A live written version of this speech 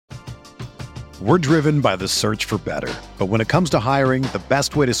We're driven by the search for better. But when it comes to hiring, the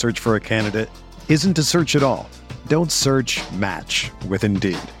best way to search for a candidate isn't to search at all. Don't search, match with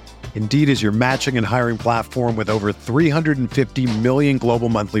Indeed. Indeed is your matching and hiring platform with over 350 million global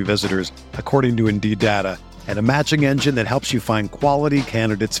monthly visitors, according to Indeed data, and a matching engine that helps you find quality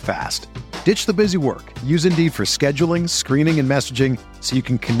candidates fast. Ditch the busy work. Use Indeed for scheduling, screening, and messaging so you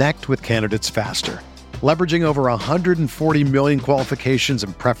can connect with candidates faster. Leveraging over 140 million qualifications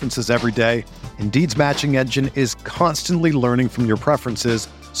and preferences every day, Indeed's matching engine is constantly learning from your preferences,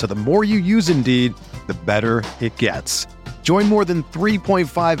 so the more you use Indeed, the better it gets. Join more than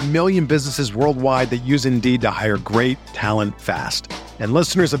 3.5 million businesses worldwide that use Indeed to hire great talent fast. And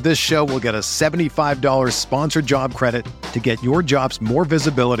listeners of this show will get a $75 sponsored job credit to get your jobs more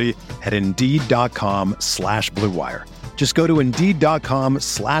visibility at Indeed.com/Blue Wire. Just go to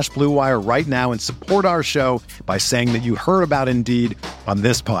Indeed.com/Blue Wire right now and support our show by saying that you heard about Indeed on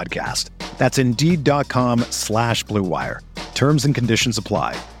this podcast. That's Indeed.com/Blue Wire. Terms and conditions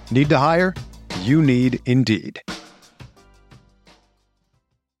apply. Need to hire? You need Indeed.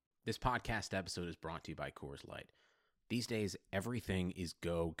 This podcast episode is brought to you by Coors Light. These days, everything is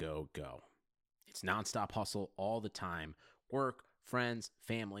go, go, go. It's nonstop hustle all the time. Work, friends,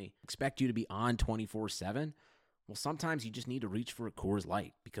 family, expect you to be on 24/7. Well, sometimes you just need to reach for a Coors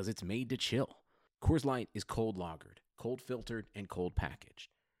Light because it's made to chill. Coors Light is cold lagered, cold filtered, and cold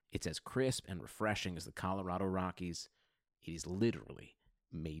packaged. It's as crisp and refreshing as the Colorado Rockies. It is literally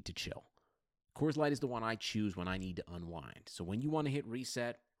made to chill. Coors Light is the one I choose when I need to unwind. So when you want to hit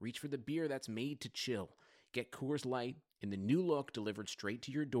reset, reach for the beer that's made to chill. Get Coors Light in the new look delivered straight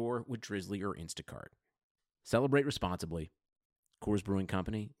to your door with Drizzly or Instacart. Celebrate responsibly. Coors Brewing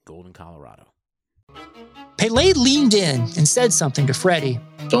Company, Golden, Colorado. Pele leaned in and said something to Freddie.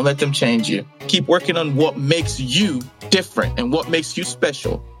 Don't let them change you. Keep working on what makes you different and what makes you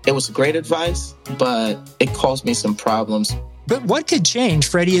special. It was great advice, but it caused me some problems. But what could change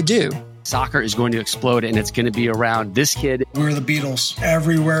Freddie Adu? Soccer is going to explode, and it's going to be around this kid. We were the Beatles.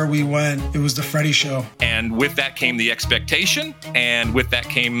 Everywhere we went, it was the Freddie Show. And with that came the expectation, and with that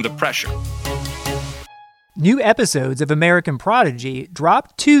came the pressure. New episodes of American Prodigy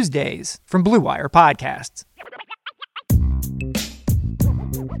drop Tuesdays from Blue Wire Podcasts.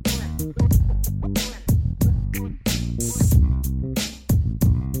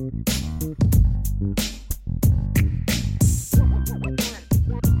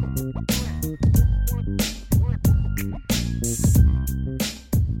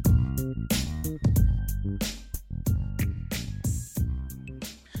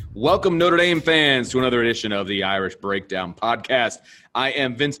 Welcome, Notre Dame fans, to another edition of the Irish Breakdown Podcast. I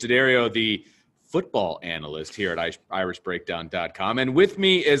am Vince D'Addario, the football analyst here at irishbreakdown.com. And with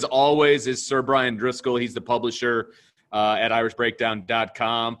me, as always, is Sir Brian Driscoll. He's the publisher at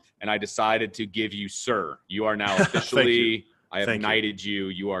irishbreakdown.com. And I decided to give you Sir. You are now officially – I have knighted you.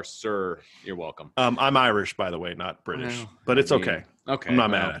 You are Sir. You're welcome. I'm Irish, by the way, not British. Well, but it's okay. Okay. I'm not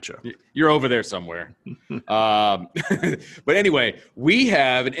mad at you. You're over there somewhere. But anyway, we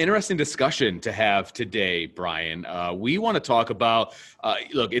have an interesting discussion to have today, Brian. We want to talk about,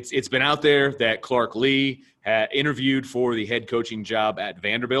 look, it's been out there that Clark Lea had interviewed for the head coaching job at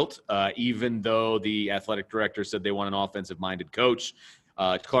Vanderbilt, even though the athletic director said they want an offensive-minded coach.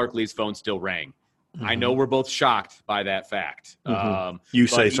 Clark Lea's phone still rang. Mm-hmm. I know we're both shocked by that fact. Mm-hmm. You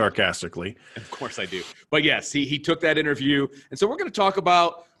say sarcastically. Of course I do. But yes, he took that interview. And so we're going to talk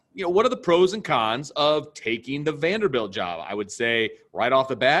about, what are the pros and cons of taking the Vanderbilt job? I would say right off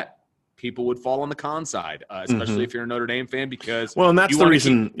the bat, people would fall on the con side, especially if you're a Notre Dame fan, because and that's the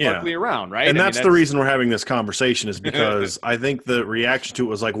reason, Barkley around, right? And that's the reason we're having this conversation is because I think the reaction to it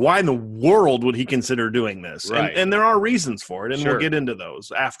was like, why in the world would he consider doing this? Right. And there are reasons for it, and we'll get into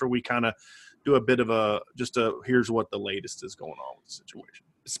those after we kind of do a bit of here's what the latest is going on with the situation.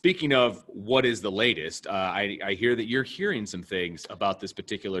 Speaking of what is the latest, I hear that you're hearing some things about this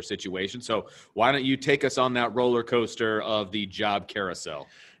particular situation. So why don't you take us on that roller coaster of the job carousel?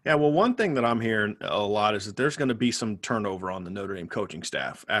 Yeah, well, one thing that I'm hearing a lot is that there's going to be some turnover on the Notre Dame coaching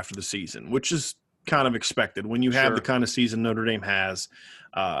staff after the season, which is kind of expected. When you have the kind of season Notre Dame has,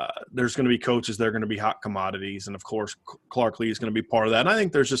 there's going to be coaches that are going to be hot commodities. And, of course, Clark Lea is going to be part of that. And I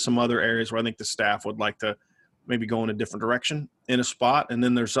think there's just some other areas where I think the staff would like to maybe go in a different direction in a spot. And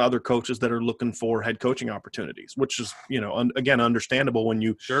then there's other coaches that are looking for head coaching opportunities, which is, again, understandable when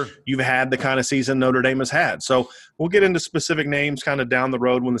you've had the kind of season Notre Dame has had. So we'll get into specific names kind of down the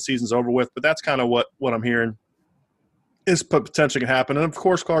road when the season's over with. But that's kind of what I'm hearing is potentially can happen. And, of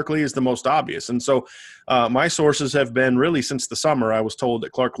course, Clark Lea is the most obvious. And so my sources have been really since the summer, I was told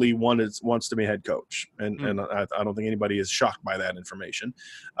that Clark Lea wants to be head coach. And I don't think anybody is shocked by that information.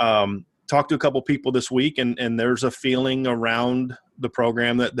 talked to a couple people this week, and there's a feeling around the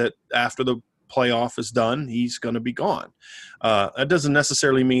program that after the playoff is done, he's going to be gone. That doesn't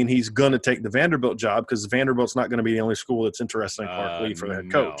necessarily mean he's going to take the Vanderbilt job, because Vanderbilt's not going to be the only school that's interested in Clark Lea for the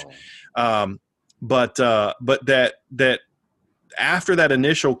head coach. But that after that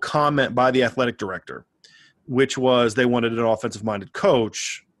initial comment by the athletic director, which was they wanted an offensive-minded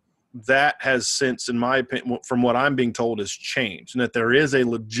coach, that has since, in my opinion, from what I'm being told, has changed, and that there is a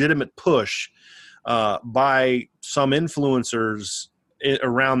legitimate push by some influencers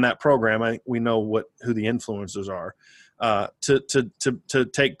around that program. I think we know who the influencers are, to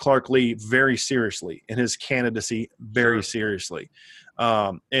take Clark Lea very seriously and his candidacy very seriously.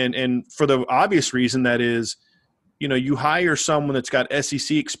 And for the obvious reason, that is, you hire someone that's got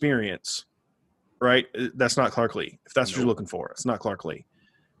SEC experience, right? That's not Clark Lea. If that's what you're looking for, it's not Clark Lea,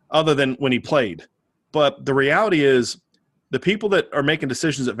 other than when he played. But the reality is, the people that are making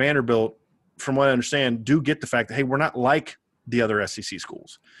decisions at Vanderbilt, from what I understand, do get the fact that, hey, we're not like the other SEC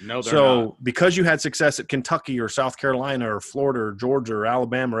schools. No, they're so not. Because you had success at Kentucky or South Carolina or Florida or Georgia or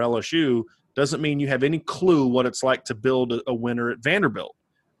Alabama or LSU doesn't mean you have any clue what it's like to build a winner at Vanderbilt.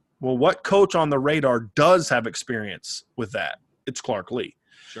 Well, what coach on the radar does have experience with that? It's Clark Lea.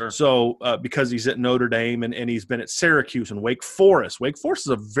 Sure. So because he's at Notre Dame and he's been at Syracuse and Wake Forest. Wake Forest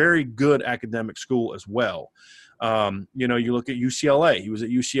is a very good academic school as well. You look at UCLA. He was at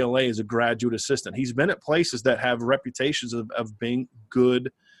UCLA as a graduate assistant. He's been at places that have reputations of being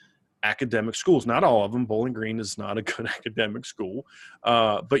good academic schools. Not all of them. Bowling Green is not a good academic school.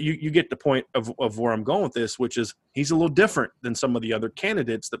 But you get the point of where I'm going with this, which is he's a little different than some of the other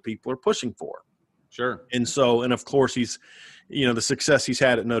candidates that people are pushing for. Sure. And of course, he's, the success he's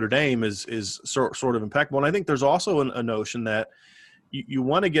had at Notre Dame is sort of impeccable. And I think there's also a notion that you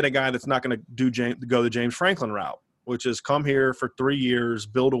want to get a guy that's not going to go the James Franklin route, which is come here for 3 years,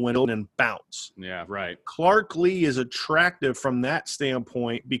 build a win, and bounce. Yeah, right. Clark Lea is attractive from that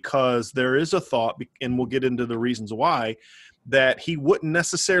standpoint because there is a thought, and we'll get into the reasons why, that he wouldn't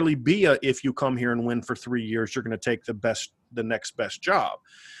necessarily be if you come here and win for 3 years, you're going to take the next best job.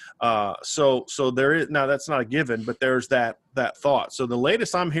 So there is, now that's not a given, but there's that thought. So the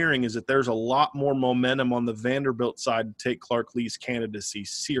latest I'm hearing is that there's a lot more momentum on the Vanderbilt side to take Clark Lea's candidacy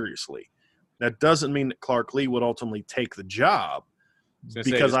seriously. That doesn't mean that Clark Lea would ultimately take the job.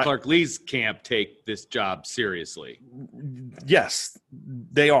 Because Clark Lea's camp take this job seriously. Yes,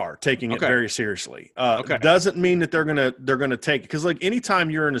 they are taking it very seriously. Doesn't mean that they're gonna take it, because like anytime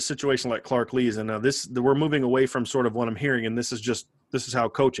you're in a situation like Clark Lea's, and now we're moving away from sort of what I'm hearing, and this is how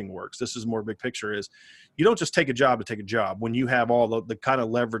coaching works. This is more big picture. Is you don't just take a job to take a job when you have all the kind of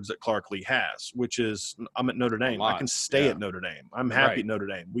leverage that Clark Lea has, which is I'm at Notre Dame. I can stay at Notre Dame. I'm happy at Notre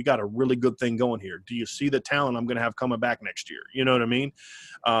Dame. We got a really good thing going here. Do you see the talent I'm going to have coming back next year? You know what I mean?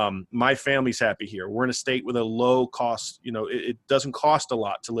 My family's happy here. We're in a state with a low cost. It doesn't cost a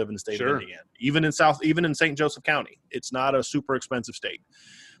lot to live in the state of Indiana, even in St. Joseph County. It's not a super expensive state.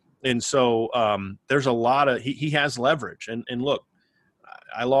 And so there's a lot of he has leverage. And look,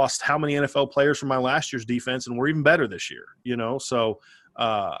 I lost how many NFL players from my last year's defense, and we're even better this year, So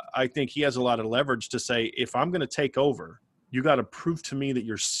I think he has a lot of leverage to say, if I'm going to take over, you got to prove to me that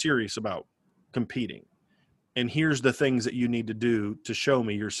you're serious about competing. And here's the things that you need to do to show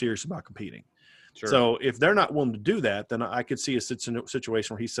me you're serious about competing. Sure. So if they're not willing to do that, then I could see a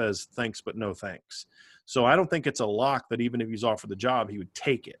situation where he says thanks, but no thanks. So I don't think it's a lock that even if he's offered the job, he would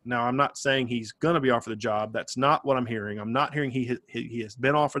take it. Now, I'm not saying he's going to be offered the job. That's not what I'm hearing. I'm not hearing he has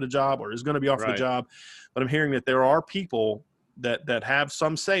been offered a job or is going to be offered a job. But I'm hearing that there are people that have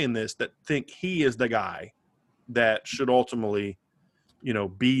some say in this that think he is the guy that should ultimately,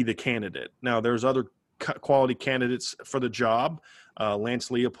 be the candidate. Now, there's other quality candidates for the job. Lance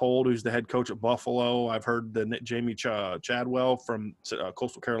Leopold, who's the head coach at Buffalo. I've heard Jamie Chadwell from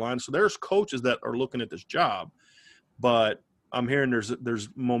Coastal Carolina. So there's coaches that are looking at this job, but I'm hearing there's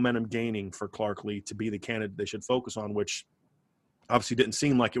momentum gaining for Clark Lea to be the candidate they should focus on, which obviously didn't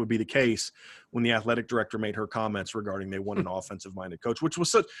seem like it would be the case when the athletic director made her comments regarding they want an offensive-minded coach, which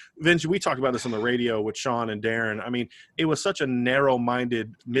was such – Vince, we talked about this on the radio with Sean and Darren. I mean, it was such a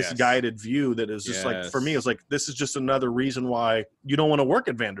narrow-minded, misguided view that is just like – for me, it's like this is just another reason why you don't want to work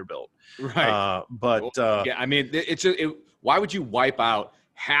at Vanderbilt. Right. I mean, why would you wipe out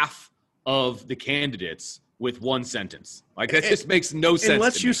half of the candidates with one sentence? Like, that just makes no sense. And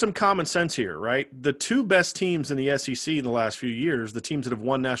let's use some common sense here, right? The two best teams in the SEC in the last few years, the teams that have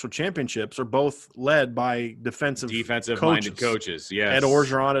won national championships, are both led by defensive-minded coaches. Yes. Ed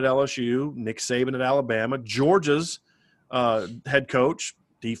Orgeron at LSU, Nick Saban at Alabama. Georgia's head coach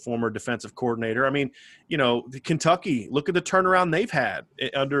the former defensive coordinator. I mean, you know, Kentucky, look at the turnaround they've had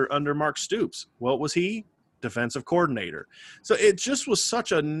under Mark Stoops. What was he? Defensive coordinator. So it just was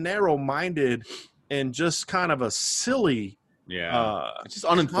such a narrow-minded and just kind of a silly it's just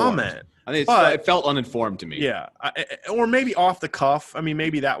uninformed comment. I think it felt uninformed to me. Yeah, or maybe off the cuff. I mean,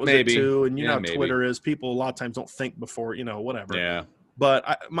 maybe that was it too. And you know how Twitter is. People a lot of times don't think before, you know, whatever. Yeah.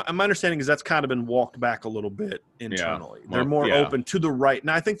 But my understanding is that's kind of been walked back a little bit internally. They're more open to the right.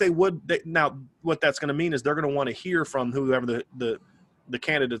 Now, I think they would. Now, what that's going to mean is they're going to want to hear from whoever the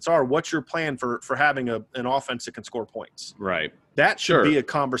candidates are. What's your plan for having an offense that can score points? Right. That should be a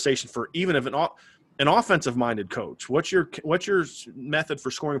conversation for even if an offensive-minded coach. What's your method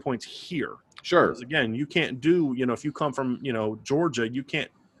for scoring points here? Sure. Because again, you can't do, you know, if you come from, you know, Georgia, you can't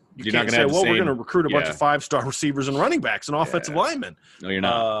say, well, we're going to recruit a bunch of 5-star receivers and running backs and offensive linemen. No, you're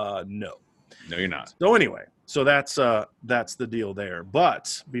not. No, you're not. So anyway, so that's the deal there.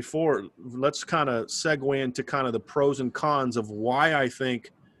 But let's kind of segue into kind of the pros and cons of why I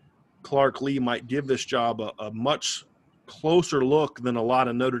think Clark Lea might give this job a much closer look than a lot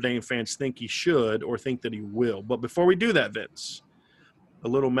of Notre Dame fans think he should or think that he will. But before we do that, Vince, a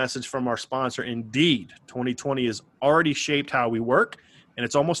little message from our sponsor, Indeed. 2020 has already shaped how we work, and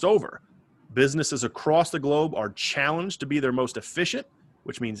it's almost over. Businesses across the globe are challenged to be their most efficient,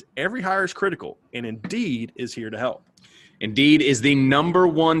 which means every hire is critical, and Indeed is here to help. Indeed is the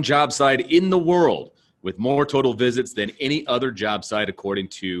 #1 job site in the world with more total visits than any other job site, according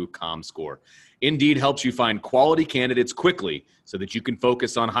to ComScore. Indeed helps you find quality candidates quickly so that you can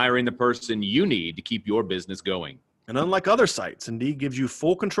focus on hiring the person you need to keep your business going. And unlike other sites, Indeed gives you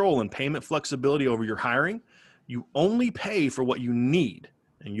full control and payment flexibility over your hiring. You only pay for what you need,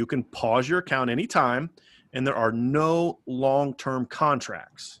 and you can pause your account anytime, and there are no long-term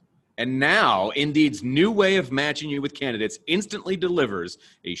contracts. And now, Indeed's new way of matching you with candidates instantly delivers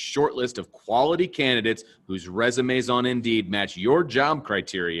a short list of quality candidates whose resumes on Indeed match your job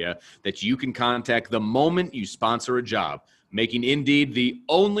criteria that you can contact the moment you sponsor a job, making Indeed the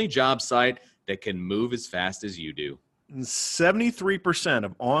only job site that can move as fast as you do. 73%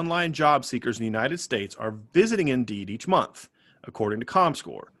 of online job seekers in the United States are visiting Indeed each month, according to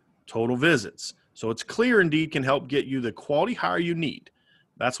ComScore, total visits. So it's clear Indeed can help get you the quality hire you need.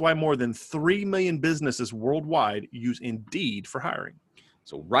 That's why more than 3 million businesses worldwide use Indeed for hiring.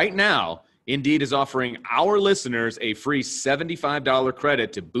 So right now, Indeed is offering our listeners a free $75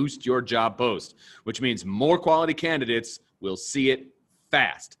 credit to boost your job post, which means more quality candidates will see it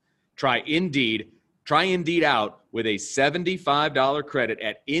fast. Try Indeed out with a $75 credit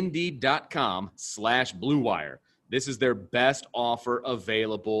at Indeed.com/Blue Wire. This is their best offer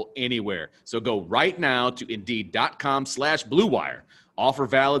available anywhere. So go right now to Indeed.com/Blue Wire. Offer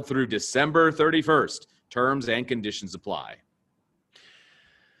valid through December 31st. Terms and conditions apply.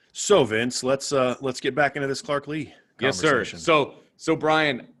 So, Vince, let's get back into this Clark Lea conversation. Yes, sir. So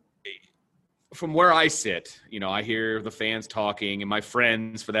Brian, from where I sit, you know, I hear the fans talking and my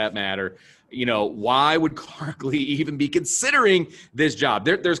friends for that matter, you know, why would Clark Lea even be considering this job?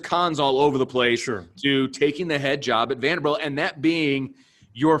 There's cons all over the place to taking the head job at Vanderbilt, and that being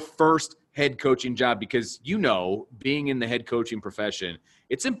your first head coaching job, because, you know, being in the head coaching profession,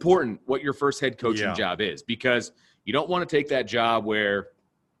 it's important what your first head coaching job is, because you don't want to take that job where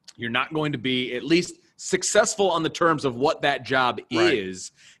you're not going to be at least successful on the terms of what that job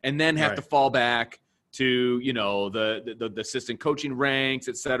is, and then have to fall back to, you know, the assistant coaching ranks,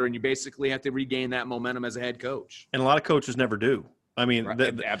 et cetera, and you basically have to regain that momentum as a head coach. And a lot of coaches never do. I mean,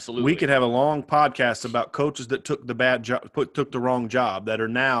 absolutely. We could have a long podcast about coaches that took the bad job, took the wrong job, that are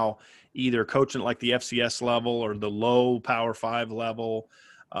now either coaching at like the FCS level or the low Power 5 level,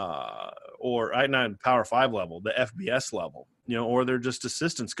 or not Power 5 level, the FBS level, you know, or they're just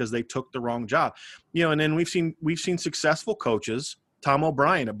assistants because they took the wrong job, you know. And then we've seen successful coaches. Tom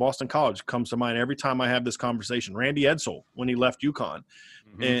O'Brien at Boston College comes to mind every time I have this conversation. Randy Edsall, when he left UConn,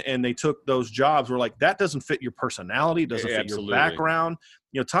 and they took those jobs, we're like, that doesn't fit your personality, doesn't fit your background.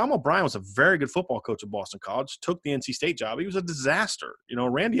 You know, Tom O'Brien was a very good football coach at Boston College, took the NC State job. He was a disaster. You know,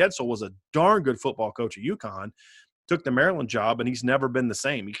 Randy Edsall was a darn good football coach at UConn, took the Maryland job, and he's never been the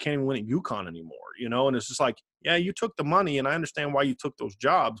same. He can't even win at UConn anymore, you know. And it's just like, yeah, you took the money, and I understand why you took those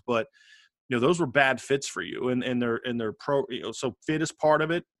jobs, but you know, those were bad fits for you, and they're pro. You know, so fit is part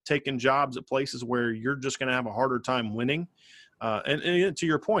of it. Taking jobs at places where you're just going to have a harder time winning. And to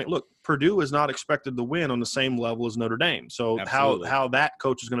your point, look, Purdue is not expected to win on the same level as Notre Dame. So how that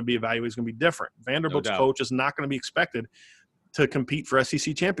coach is going to be evaluated is going to be different. Vanderbilt's coach is not going to be expected to compete for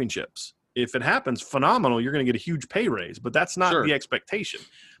SEC championships. If it happens, phenomenal. You're going to get a huge pay raise, but that's not the expectation.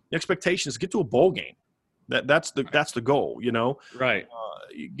 The expectation is get to a bowl game. That's the goal, you know. Right.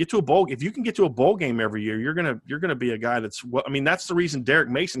 You get to a bowl. If you can get to a bowl game every year, you're gonna be a guy that's. Well, I mean, that's the reason Derek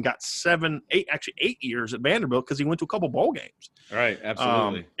Mason got 8 years at Vanderbilt, because he went to a couple bowl games. Right.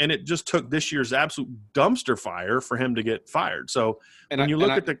 Absolutely. And it just took this year's absolute dumpster fire for him to get fired. So when you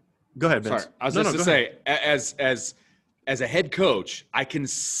look at the, go ahead, Vince. Sorry, I was just to say, as a head coach, I can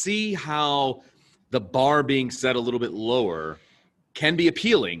see how the bar being set a little bit lower can be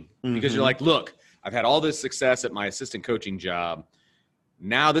appealing, because you're like, look, I've had all this success at my assistant coaching job.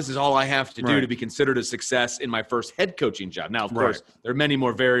 Now this is all I have to do to be considered a success in my first head coaching job. Now, of course, there are many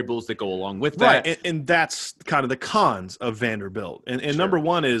more variables that go along with that. Right, and that's kind of the cons of Vanderbilt. And number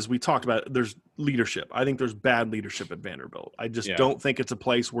one is, we talked about, there's leadership. I think there's bad leadership at Vanderbilt. I just don't think it's a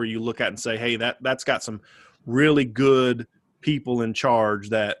place where you look at and say, hey, that's got some really good people in charge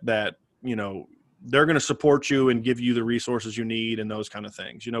that you know, they're going to support you and give you the resources you need and those kind of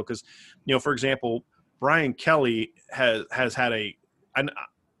things. You know, because, you know, for example, Brian Kelly has had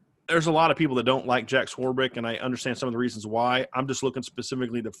there's a lot of people that don't like Jack Swarbrick, and I understand some of the reasons why. I'm just looking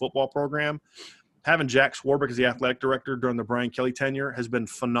specifically at the football program. Having Jack Swarbrick as the athletic director during the Brian Kelly tenure has been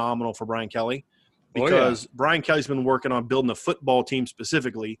phenomenal for Brian Kelly, because Brian Kelly's been working on building a football team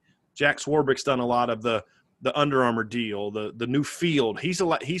specifically. Jack Swarbrick's done a lot of the Under Armour deal, the new field. He's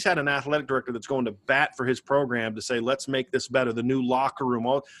had an athletic director that's going to bat for his program to say, let's make this better, the new locker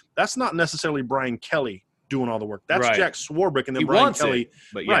room. That's not necessarily Brian Kelly doing all the work. That's Jack Swarbrick, and then Brian Kelly.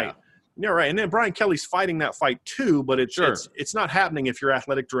 Right. And then Brian Kelly's fighting that fight too, but it's not happening if your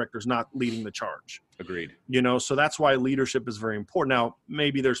athletic director is not leading the charge. Agreed. You know, so that's why leadership is very important. Now,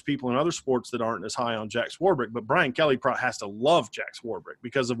 maybe there's people in other sports that aren't as high on Jack Swarbrick, but Brian Kelly has to love Jack Swarbrick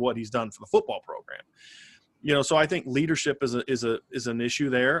because of what he's done for the football program. You know, so I think leadership is an issue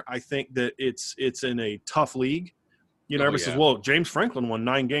there. I think that it's in a tough league. You know, everybody says, well, James Franklin won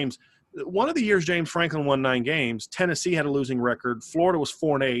 9 games. One of the years James Franklin won 9 games, Tennessee had a losing record, Florida was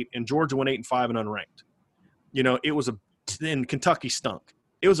 4-8, and Georgia went 8-5 and unranked. You know, and Kentucky stunk.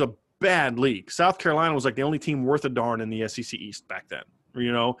 It was a bad league. South Carolina was like the only team worth a darn in the SEC East back then.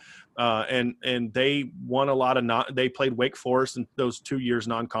 You know, and they won a lot of they played Wake Forest in those 2 years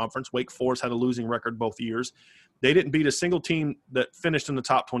non-conference. Wake Forest had a losing record both years. They didn't beat a single team that finished in the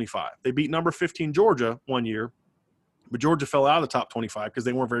top 25. They beat number 15 Georgia one year, but Georgia fell out of the top 25 because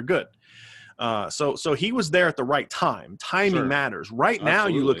they weren't very good. So he was there at the right time. Timing matters. Right now,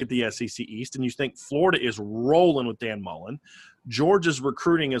 you look at the SEC East and you think Florida is rolling with Dan Mullen. Georgia's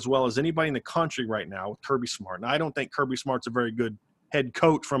recruiting as well as anybody in the country right now with Kirby Smart. Now, I don't think Kirby Smart's a very good head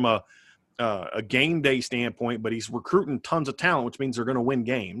coach from a game day standpoint, but he's recruiting tons of talent, which means they're going to win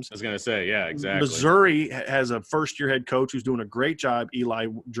games. I was going to say, yeah, exactly. Missouri has a first-year head coach who's doing a great job, Eli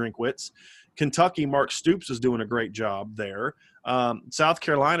Drinkwitz. Kentucky, Mark Stoops is doing a great job there. South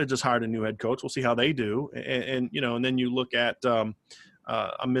Carolina just hired a new head coach. We'll see how they do. And you know, and then you look at I'm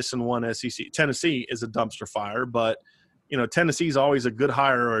missing one SEC. Tennessee is a dumpster fire, but you know, Tennessee's always a good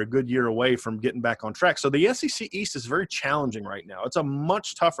hire or a good year away from getting back on track. So the SEC East is very challenging right now. It's a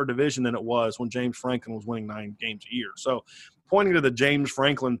much tougher division than it was when James Franklin was winning 9 games a year. So pointing to the James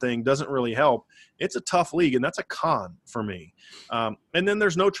Franklin thing doesn't really help. It's a tough league, and that's a con for me. And then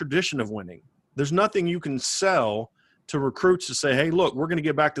there's no tradition of winning. There's nothing you can sell to recruits to say, hey, look, we're going to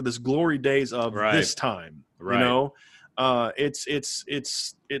get back to this glory days of this time. You know, it's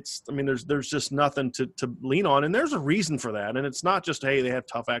I mean, there's just nothing to lean on. And there's a reason for that. And it's not just, hey, they have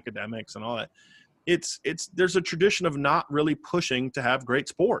tough academics and all that. There's a tradition of not really pushing to have great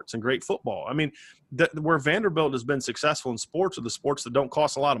sports and great football. I mean, where Vanderbilt has been successful in sports are the sports that don't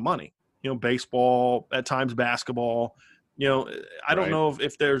cost a lot of money. You know, baseball, at times basketball. You know, I don't know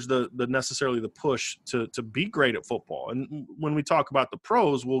if there's the necessarily the push to be great at football. And when we talk about the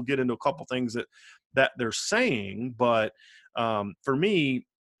pros, we'll get into a couple things that they're saying. But for me,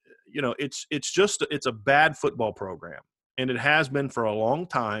 you know, it's a bad football program, and it has been for a long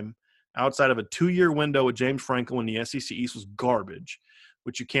time. Outside of a 2-year window with James Franklin when the SEC East was garbage,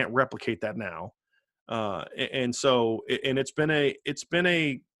 which you can't replicate that now. And it's been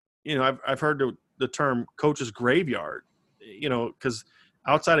a you know, I've heard the term coach's graveyard. You know, because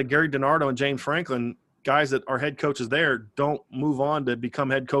outside of Gary DiNardo and James Franklin, guys that are head coaches there don't move on to become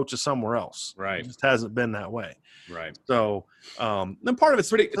head coaches somewhere else. Right. It just hasn't been that way. Right. So then part of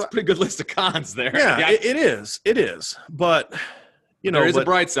it's a pretty good list of cons there. Yeah, it is. But, you know. There is a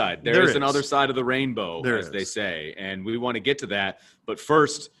bright side. There is another side of the rainbow, they say. And we want to get to that. But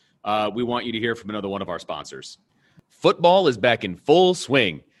first, we want you to hear from another one of our sponsors. Football is back in full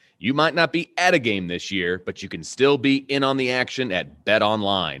swing. You might not be at a game this year, but you can still be in on the action at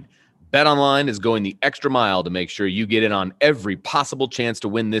BetOnline. BetOnline is going the extra mile to make sure you get in on every possible chance to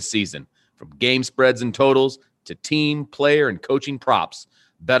win this season. From game spreads and totals to team, player, and coaching props,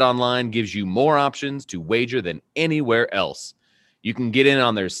 BetOnline gives you more options to wager than anywhere else. You can get in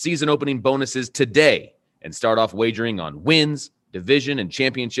on their season opening bonuses today and start off wagering on wins, division, and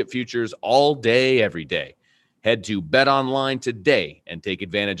championship futures all day, every day. Head to BetOnline today and take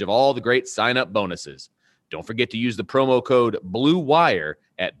advantage of all the great sign-up bonuses. Don't forget to use the promo code BLUEWIRE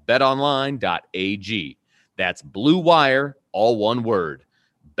at betonline.ag. That's Blue Wire, all one word.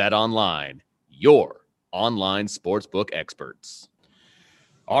 BetOnline, your online sportsbook experts.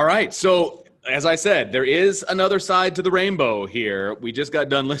 All right, so as I said, there is another side to the rainbow here. We just got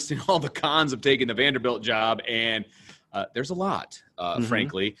done listing all the cons of taking the Vanderbilt job, and there's a lot,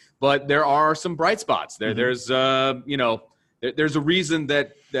 frankly. But there are some bright spots. There's a reason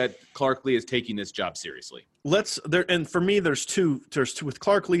that Clark Lea is taking this job seriously. And for me, there's two with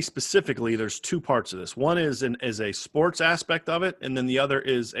Clark Lea specifically. There's two parts of this. One is a sports aspect of it, and then the other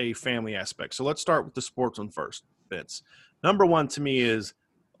is a family aspect. So let's start with the sports one first, Vince. Number one to me is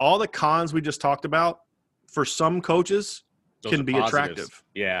all the cons we just talked about. For some coaches, Those can are be positives. attractive.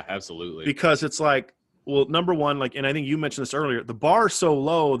 Yeah, absolutely. Because it's like, well, number one, and I think you mentioned this earlier, the bar is so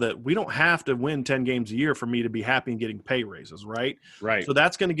low that we don't have to win 10 games a year for me to be happy and getting pay raises, right? Right. So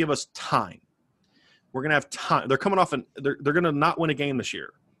that's going to give us time. We're going to have time. They're coming off they're going to not win a game this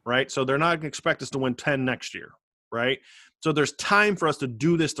year, right? So they're not going to expect us to win 10 next year, right? So there's time for us to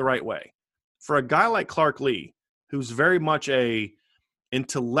do this the right way. For a guy like Clark Lea, who's very much a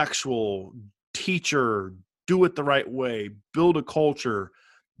intellectual teacher, do it the right way, build a culture,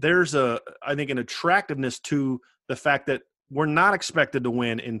 there's I think an attractiveness to the fact that we're not expected to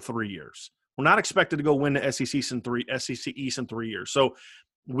win in 3 years. We're not expected to go win the SEC East in 3 years. So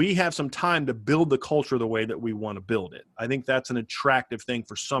we have some time to build the culture the way that we want to build it. I think that's an attractive thing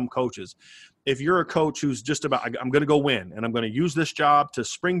for some coaches. If you're a coach who's just about, I'm going to go win and I'm going to use this job to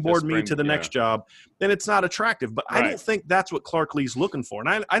springboard me to the next job, then it's not attractive. But I don't think that's what Clark Lea's looking for.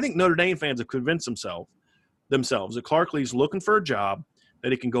 And I think Notre Dame fans have convinced themselves that Clark Lea's looking for a job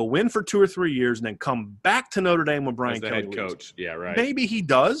that he can go win for 2 or 3 years and then come back to Notre Dame with Brian Kelly. As the head coach. Yeah, right. Maybe he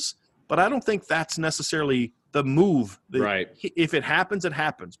does, but I don't think that's necessarily the move. Right. If it happens, it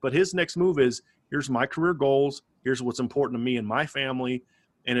happens. But his next move is, here's my career goals. Here's what's important to me and my family.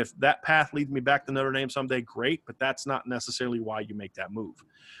 And if that path leads me back to Notre Dame someday, great. But that's not necessarily why you make that move,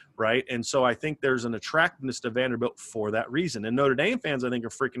 right? And so I think there's an attractiveness to Vanderbilt for that reason. And Notre Dame fans, I think, are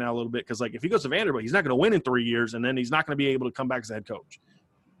freaking out a little bit because, if he goes to Vanderbilt, he's not going to win in 3 years, and then he's not going to be able to come back as a head coach.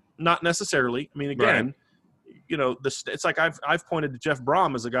 Not necessarily. I mean, again, it's like I've pointed to Jeff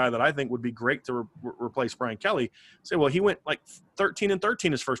Brom as a guy that I think would be great to replace Brian Kelly. Say, well, he went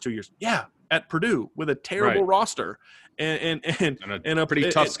 13-13 his first 2 years. Yeah, at Purdue with a terrible roster and a pretty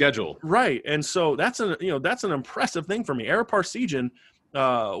tough schedule. Right, and so that's an impressive thing for me. Ara Parseghian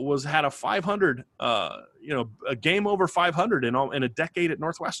had a 500, a game over 500 in a decade at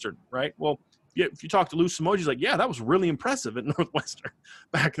Northwestern. Right, well. If you talk to Lou Somogyi, he's like, yeah, that was really impressive at Northwestern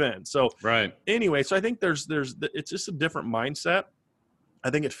back then. So anyway, so I think it's just a different mindset. I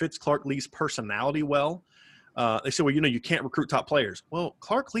think it fits Clark Lea's personality well. They say, well, you can't recruit top players. Well,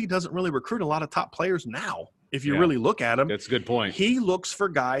 Clark Lea doesn't really recruit a lot of top players now. If you really look at him, that's a good point. He looks for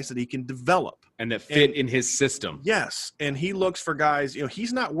guys that he can develop and that fit in his system. Yes, and he looks for guys.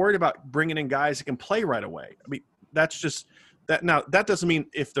 He's not worried about bringing in guys that can play right away. I mean, that's just that. Now, that doesn't mean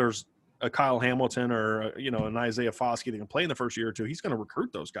if there's a Kyle Hamilton or an Isaiah Foskey that can play in the first year or two, he's going to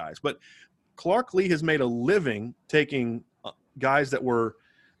recruit those guys. But Clark Lea has made a living taking guys that were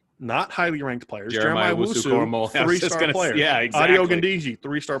not highly ranked players. Jeremiah Wusu, 3-star player. Yeah, exactly. Adio Gandiji,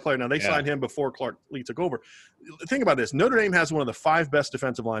 3-star player. Now, they signed him before Clark Lea took over. Think about this. Notre Dame has one of the 5 best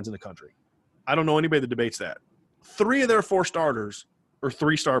defensive lines in the country. I don't know anybody that debates that. 3 of their 4 starters are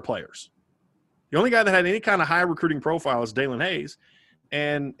 3-star players. The only guy that had any kind of high recruiting profile is Dalen Hayes.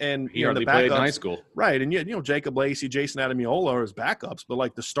 And he hardly played in high school. Right. And Jacob Lacey, Jason Adamiola are his backups.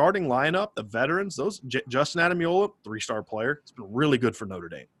 But the starting lineup, the veterans, Justin Adamiola, 3-star player. It's been really good for Notre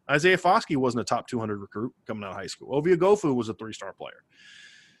Dame. Isaiah Foskey wasn't a top 200 recruit coming out of high school. Ovia Gofu was a 3-star player.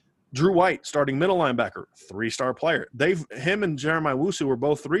 Drew White, starting middle linebacker, 3-star player. Him and Jeremiah Wusu were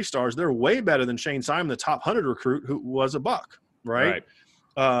both 3-stars. They're way better than Shane Simon, the top 100 recruit, who was a buck. Right.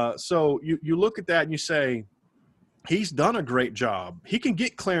 So you look at that and you say, he's done a great job. He can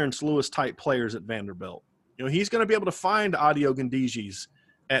get Clarence Lewis-type players at Vanderbilt. He's going to be able to find Adio Gandijis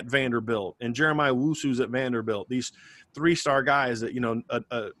at Vanderbilt and Jeremiah Wusu's at Vanderbilt. These 3-star guys that,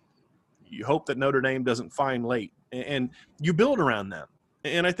 you hope that Notre Dame doesn't find late. And you build around them.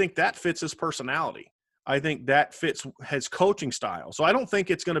 And I think that fits his personality. I think that fits his coaching style. So I don't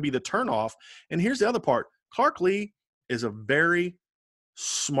think it's going to be the turnoff. And here's the other part. Clark Lea is a very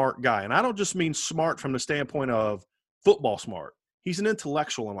smart guy. And I don't just mean smart from the standpoint of football smart. He's an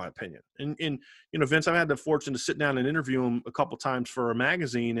intellectual, in my opinion. And Vince, I've had the fortune to sit down and interview him a couple times for a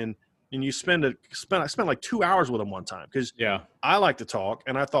magazine, and I spent like 2 hours with him one time because I like to talk,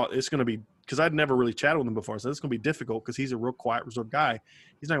 and I thought it's going to be, because I'd never really chatted with him before. So it's going to be difficult because he's a real quiet, reserved guy.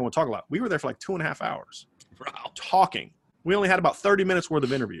 He's not going to talk a lot. We were there for like 2.5 hours talking. We only had about 30 minutes worth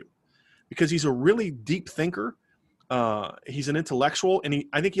of interview because he's a really deep thinker. He's an intellectual, and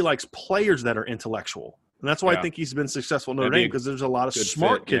I think he likes players that are intellectual. And that's why I think he's been successful at Notre Dame, because there's a lot of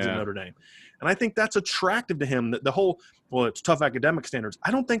smart kids at Notre Dame. And I think that's attractive to him, that the whole, it's tough academic standards. I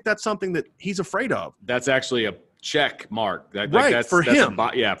don't think that's something that he's afraid of. That's actually a check mark. For him.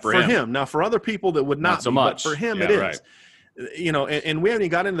 For him. Now, for other people that would not so be, much. But for him, it is. And we haven't even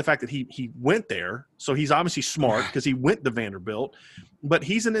got into the fact that he went there. So he's obviously smart because he went to Vanderbilt. But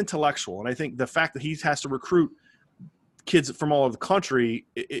he's an intellectual. And I think the fact that he has to recruit kids from all over the country,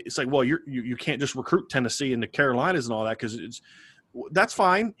 it's like, well, you can't just recruit Tennessee and the Carolinas and all that, because that's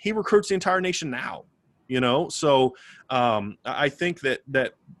fine. He recruits the entire nation now, So I think that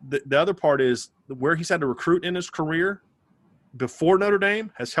the other part is where he's had to recruit in his career before Notre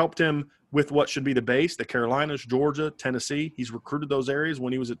Dame has helped him with what should be the base, the Carolinas, Georgia, Tennessee. He's recruited those areas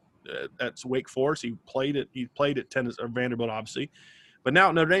when he was at Wake Forest. He played at Tennessee or Vanderbilt, obviously, but now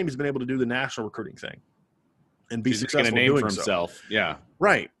at Notre Dame he's been able to do the national recruiting thing and be successful name doing for himself. So. Yeah.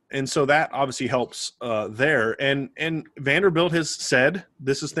 Right. And so that obviously helps there. And Vanderbilt has said,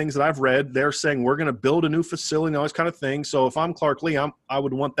 this is things that I've read, they're saying we're going to build a new facility and all this kind of thing. So if I'm Clark Lea, I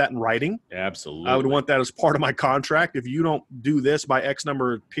would want that in writing. Absolutely. I would want that as part of my contract. If you don't do this by X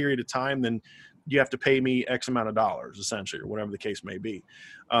number of period of time, then you have to pay me X amount of dollars, essentially, or whatever the case may be.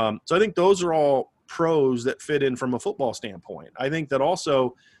 So I think those are all pros that fit in from a football standpoint. I think that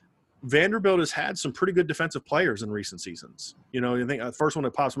also Vanderbilt has had some pretty good defensive players in recent seasons. I think the first one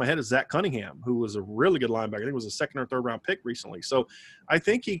that pops in my head is Zach Cunningham, who was a really good linebacker. I think it was a second or third round pick recently. So I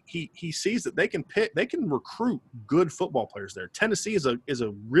think he sees that they can recruit good football players there. Tennessee is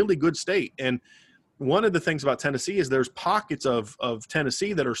a really good state. And one of the things about Tennessee is there's pockets of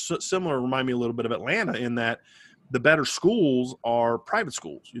Tennessee that are similar, remind me a little bit of Atlanta, in that the better schools are private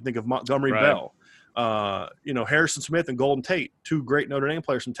schools. You think of Montgomery Bell. Harrison Smith and Golden Tate, two great Notre Dame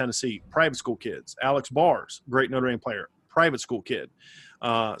players from Tennessee, private school kids. Alex Bars, great Notre Dame player, private school kid.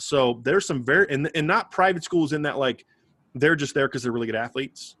 So there's some and not private schools in that, like, they're just there because they're really good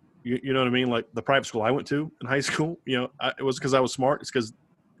athletes. You know what I mean? Like the private school I went to in high school, it was because I was smart. It's because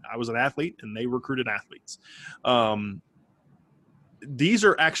I was an athlete and they recruited athletes. These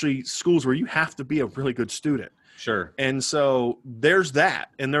are actually schools where you have to be a really good student. Sure. And so there's that.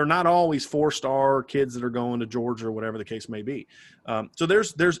 And they're not always 4-star kids that are going to Georgia or whatever the case may be. So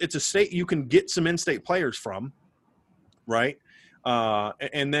it's a state you can get some in-state players from, right?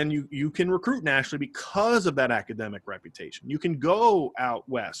 And then you can recruit nationally because of that academic reputation. You can go out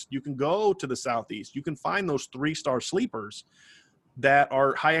west. You can go to the southeast. You can find those 3-star sleepers that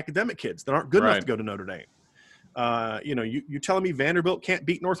are high academic kids that aren't good enough to go to Notre Dame. You telling me Vanderbilt can't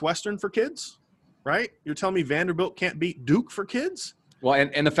beat Northwestern for kids? Right? You're telling me Vanderbilt can't beat Duke for kids? Well,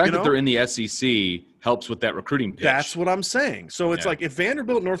 and the fact that they're in the SEC helps with that recruiting pitch. That's what I'm saying. So it's like if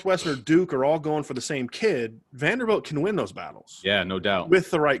Vanderbilt, Northwestern, or Duke are all going for the same kid, Vanderbilt can win those battles. Yeah, no doubt. With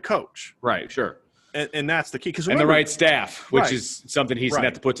the right coach. Right, sure. And that's the key. And the right staff, which is something he's going to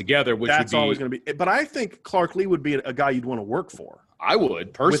have to put together. That's always going to be. But I think Clark Lea would be a guy you'd want to work for. I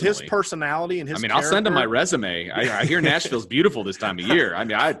would, personally. With his personality and his I'll send him my resume. I hear Nashville's beautiful this time of year.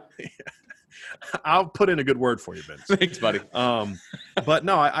 I'll put in a good word for you, Vince. Thanks, buddy. But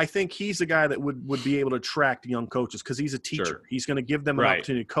no, I think he's a guy that would be able to attract young coaches because he's a teacher. Sure. He's going to give them an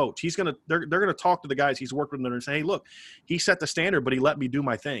opportunity to coach. They're going to talk to the guys he's worked with and say, hey, look, he set the standard, but he let me do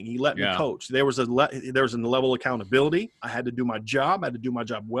my thing. He let me coach. There was a level of accountability. I had to do my job. I had to do my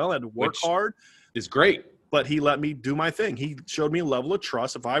job well. I had to work hard. It's great. But he let me do my thing. He showed me a level of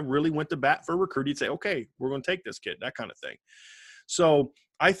trust. If I really went to bat for a recruit, he'd say, okay, we're going to take this kid, that kind of thing. So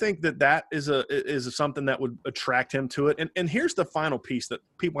I think that is something that would attract him to it. And here's the final piece that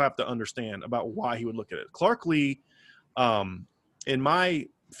people have to understand about why he would look at it. Clark Lea, in my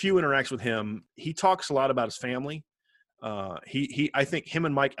few interactions with him, he talks a lot about his family. I think him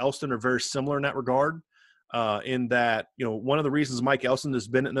and Mike Elston are very similar in that regard, in that, one of the reasons Mike Elston has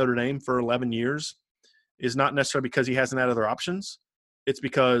been at Notre Dame for 11 years is not necessarily because he hasn't had other options. It's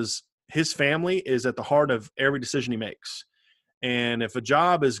because his family is at the heart of every decision he makes. And if a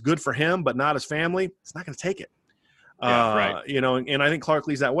job is good for him but not his family, it's not going to take it. Right. And I think Clark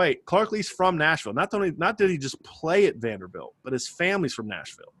Lea's that way. Clark Lea's from Nashville. Not did he just play at Vanderbilt, but his family's from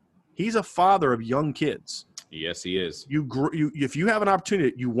Nashville. He's a father of young kids. Yes, he is. If you have an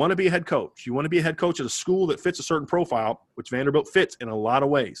opportunity, you want to be a head coach. You want to be a head coach at a school that fits a certain profile, which Vanderbilt fits in a lot of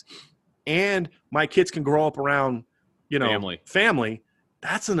ways. And my kids can grow up around, family.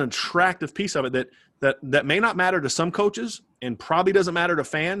 That's an attractive piece of it that may not matter to some coaches and probably doesn't matter to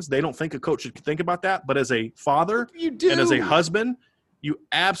fans. They don't think a coach should think about that. But as a father and as a husband, you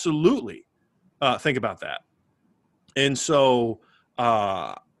absolutely think about that. And so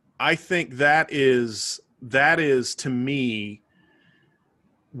I think that is to me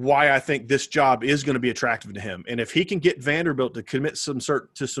why I think this job is going to be attractive to him. And if he can get Vanderbilt to commit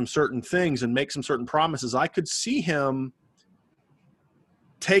to some certain things and make some certain promises, I could see him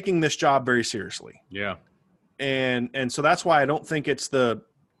taking this job very seriously. Yeah. And so that's why I don't think it's the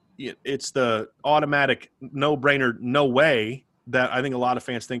automatic no-brainer, no way that I think a lot of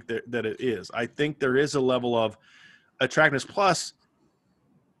fans think that it is. I think there is a level of attractiveness. Plus,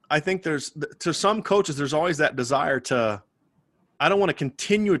 I think to some coaches, there's always that desire to, I don't want to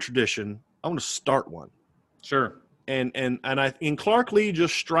continue a tradition. I want to start one. Sure. And Clark Lea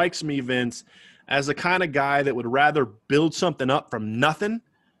just strikes me, Vince, as the kind of guy that would rather build something up from nothing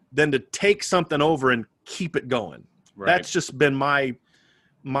than to take something over and keep it going. Right. That's just been my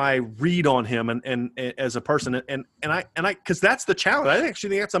read on him and as a person. And I, cause that's the challenge. I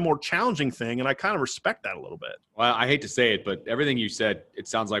actually think that's a more challenging thing. And I kind of respect that a little bit. Well, I hate to say it, but everything you said, it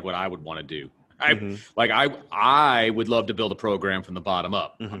sounds like what I would want to do. I would love to build a program from the bottom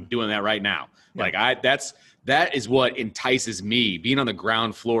up. Mm-hmm. I'm doing that right now. Yeah. That is what entices me, being on the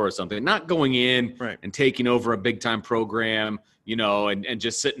ground floor or something, not going in and taking over a big time program, and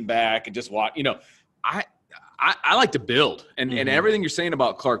just sitting back and just watch, I like to build, and everything you're saying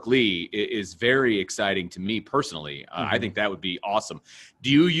about Clark Lea is very exciting to me personally. I think that would be awesome.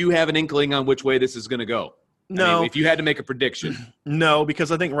 Do you have an inkling on which way this is going to go? No. I mean, if you had to make a prediction. No,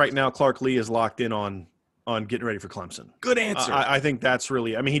 because I think right now Clark Lea is locked in on getting ready for Clemson. Good answer. I think that's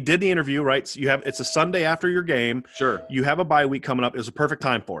really – I mean, he did the interview, right? So it's a Sunday after your game. Sure. You have a bye week coming up. It was a perfect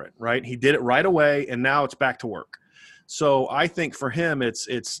time for it, right? He did it right away, and now it's back to work. So I think for him it's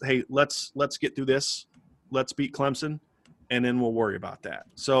hey, let's get through this. Let's beat Clemson, and then we'll worry about that.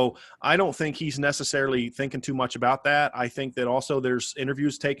 So I don't think he's necessarily thinking too much about that. I think that also there's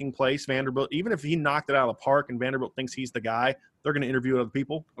interviews taking place. Vanderbilt, even if he knocked it out of the park and Vanderbilt thinks he's the guy, they're going to interview other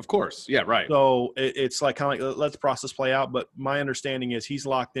people. Of course. Yeah, right. So it's like kind of like, let's process play out. But my understanding is he's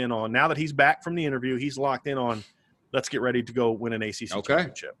locked in on, now that he's back from the interview, he's locked in on, let's get ready to go win an ACC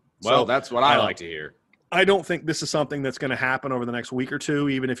championship. Well, that's what I like to hear. I don't think this is something that's going to happen over the next week or two,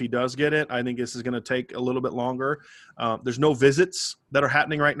 even if he does get it. I think this is going to take a little bit longer. There's no visits that are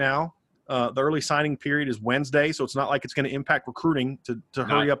happening right now. The early signing period is Wednesday, so it's not like it's going to impact recruiting to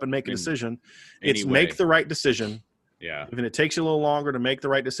hurry up and make a decision. It's make the right decision. Yeah. If it takes you a little longer to make the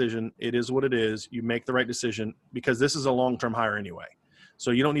right decision, it is what it is. You make the right decision because this is a long-term hire anyway.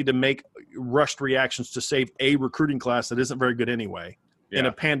 So you don't need to make rushed reactions to save a recruiting class that isn't very good anyway. Yeah. In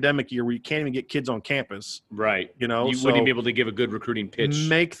a pandemic year where you can't even get kids on campus. Right. You wouldn't be able to give a good recruiting pitch.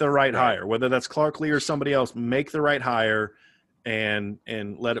 Make the right hire, whether that's Clark Lea or somebody else, make the right hire and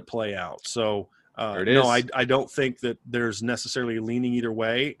let it play out. So, no, I don't think that there's necessarily leaning either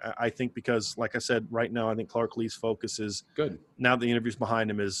way. I think because, like I said, right now I think Clark Lea's focus is good. Now the interview's behind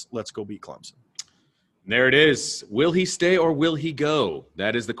him is let's go beat Clemson. There it is. Will he stay or will he go?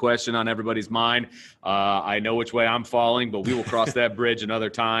 That is the question on everybody's mind. I know which way I'm falling, but we will cross that bridge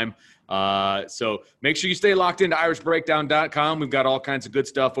another time. So make sure you stay locked into irishbreakdown.com. We've got all kinds of good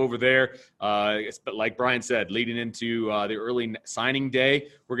stuff over there. But like Brian said, leading into the early signing day,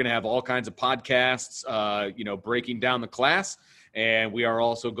 we're going to have all kinds of podcasts, breaking down the class. And we are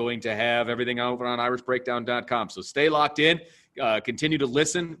also going to have everything over on irishbreakdown.com. So stay locked in. Continue to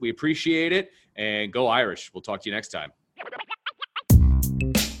listen. We appreciate it. And go Irish. We'll talk to you next time.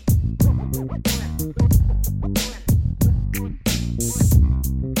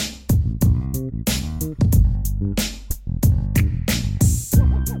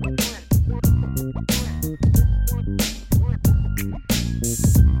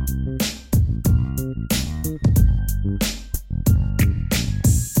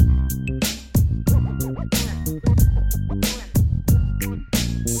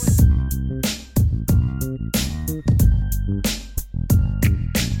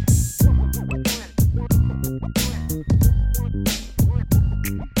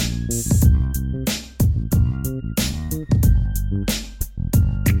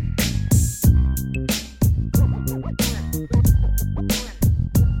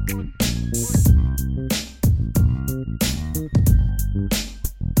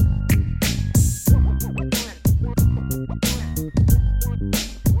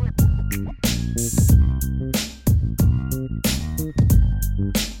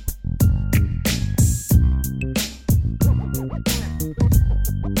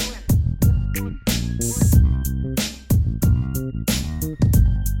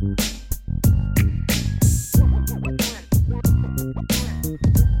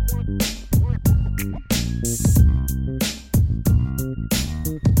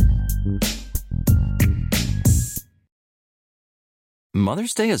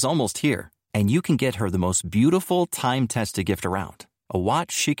 Mother's Day is almost here, and you can get her the most beautiful time-tested gift around. A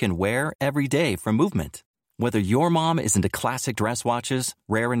watch she can wear every day from Movement. Whether your mom is into classic dress watches,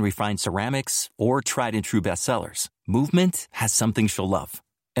 rare and refined ceramics, or tried and true bestsellers, Movement has something she'll love.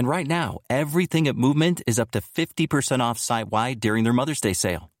 And right now, everything at Movement is up to 50% off site-wide during their Mother's Day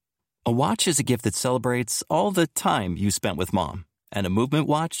sale. A watch is a gift that celebrates all the time you spent with mom. And a Movement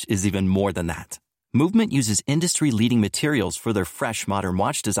watch is even more than that. Movement uses industry-leading materials for their fresh, modern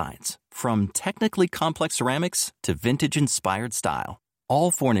watch designs. From technically complex ceramics to vintage-inspired style. All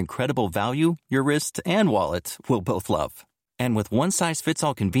for an incredible value your wrist and wallet will both love. And with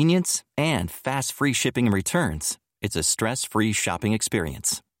one-size-fits-all convenience and fast free shipping and returns, it's a stress-free shopping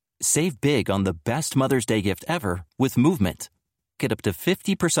experience. Save big on the best Mother's Day gift ever with Movement. Get up to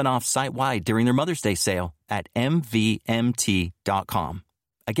 50% off site-wide during their Mother's Day sale at MVMT.com.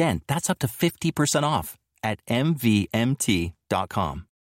 Again, that's up to 50% off at MVMT.com.